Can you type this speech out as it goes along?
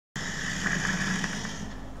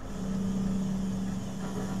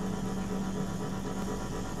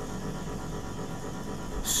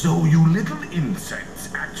So you little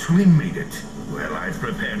insects actually made it. Well, I've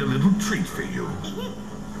prepared a little treat for you.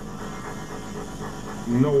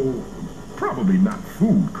 No, probably not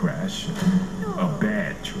food, Crash. A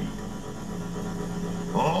bad treat.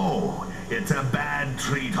 Oh, it's a bad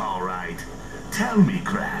treat, all right. Tell me,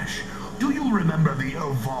 Crash, do you remember the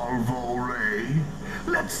Evolvo Ray?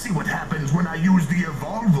 Let's see what happens when I use the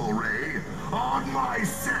Evolvo Ray on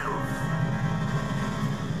myself.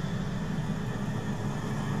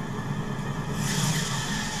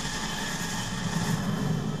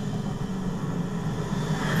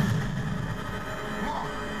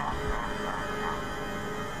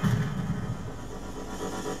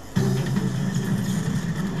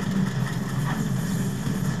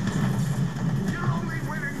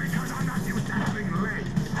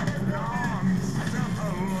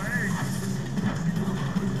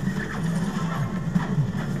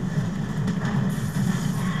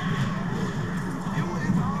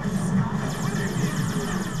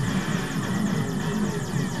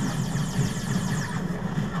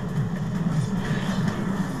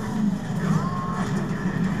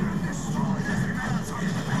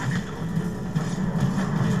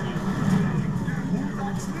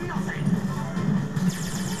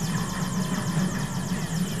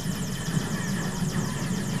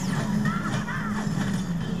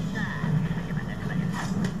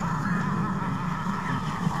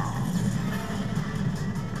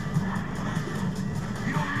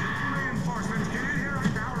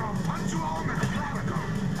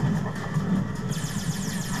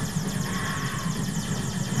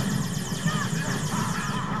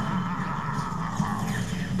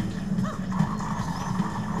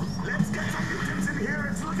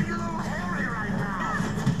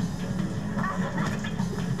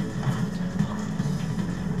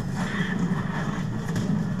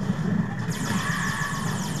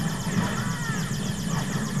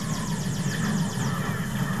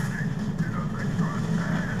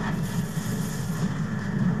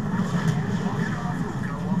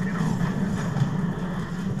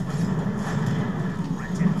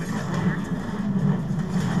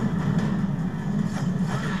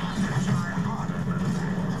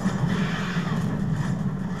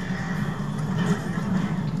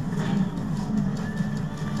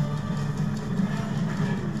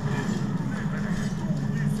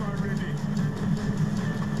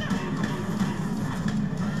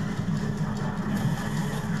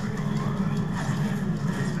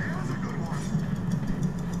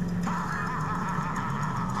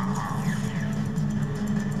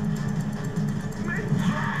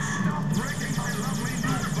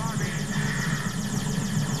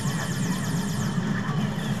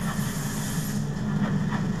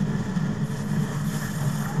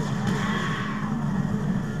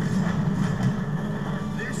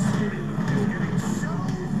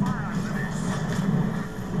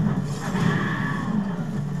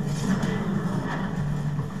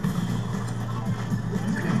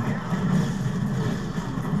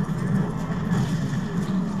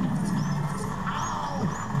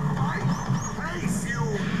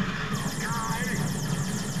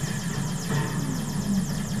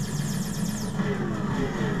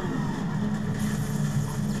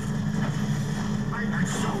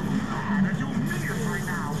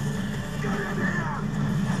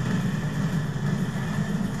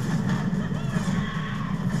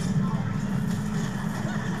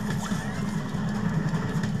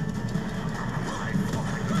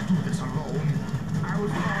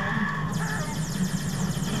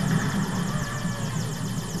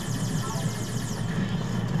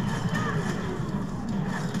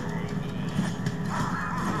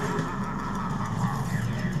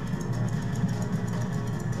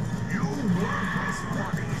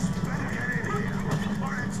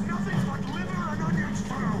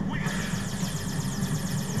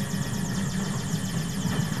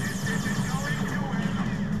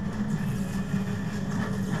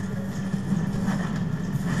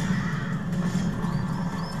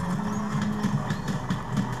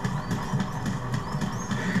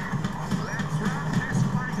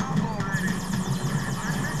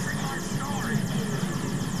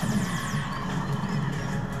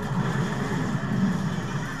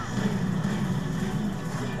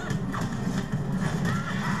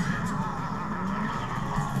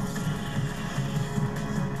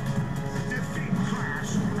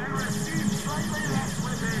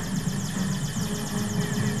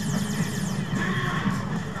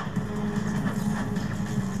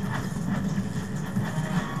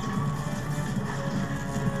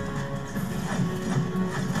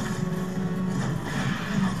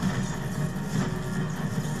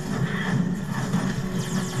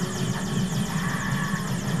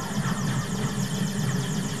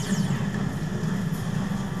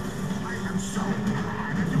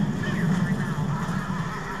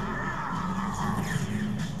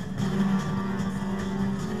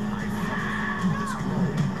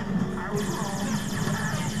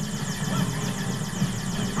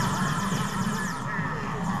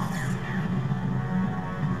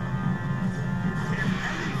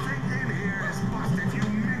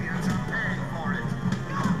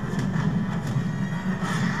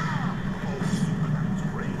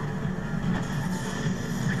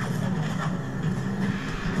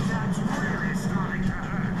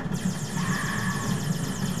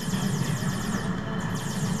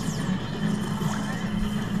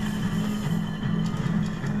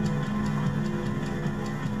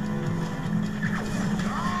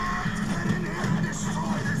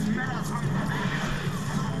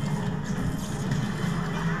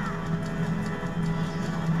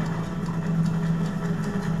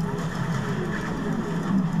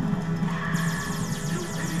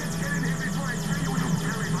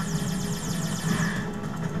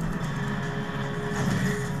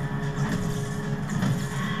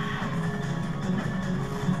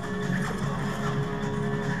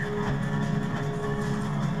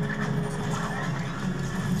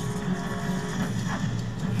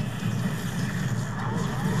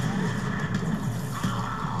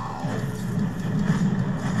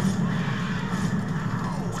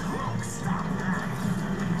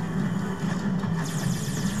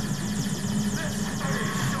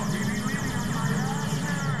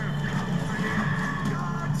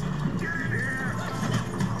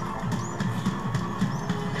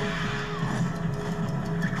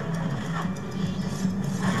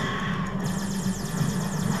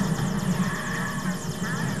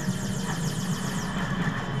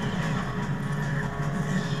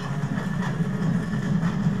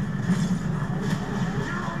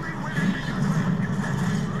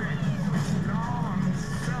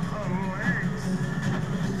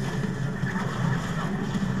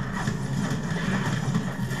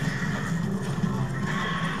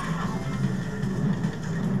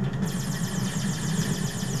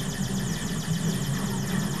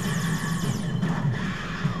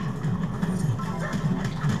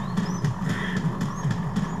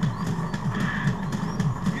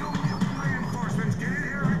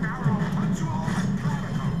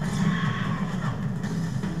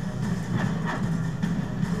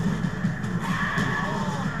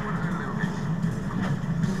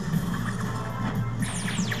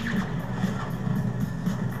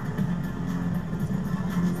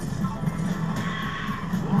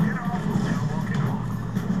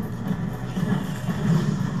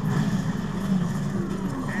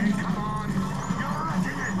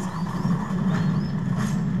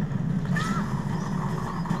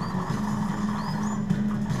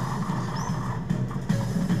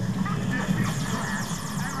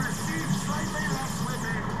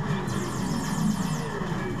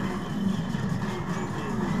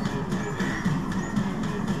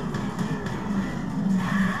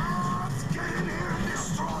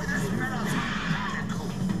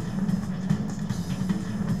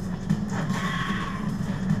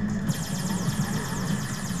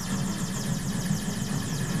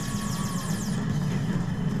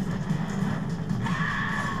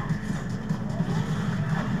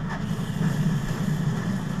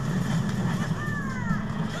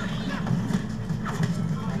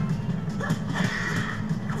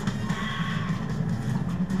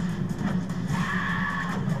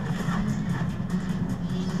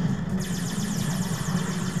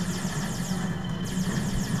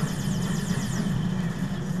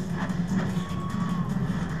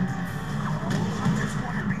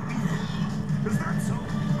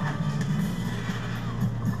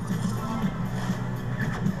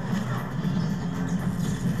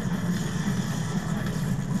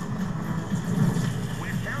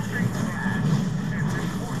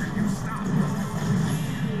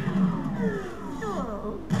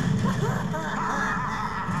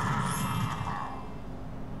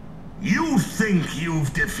 think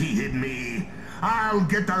you've defeated me? I'll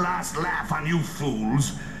get the last laugh on you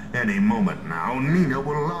fools. Any moment now, Nina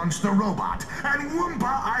will launch the robot, and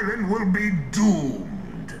Wumpa Island will be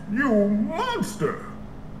doomed. You monster!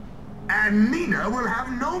 And Nina will have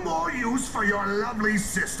no more use for your lovely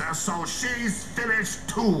sister, so she's finished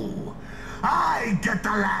too. I get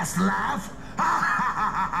the last laugh.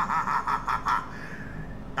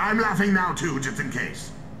 I'm laughing now too, just in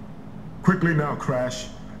case. Quickly now, Crash.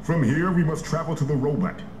 From here, we must travel to the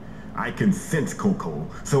robot. I can sense Coco,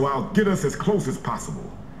 so I'll get us as close as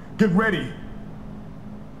possible. Get ready.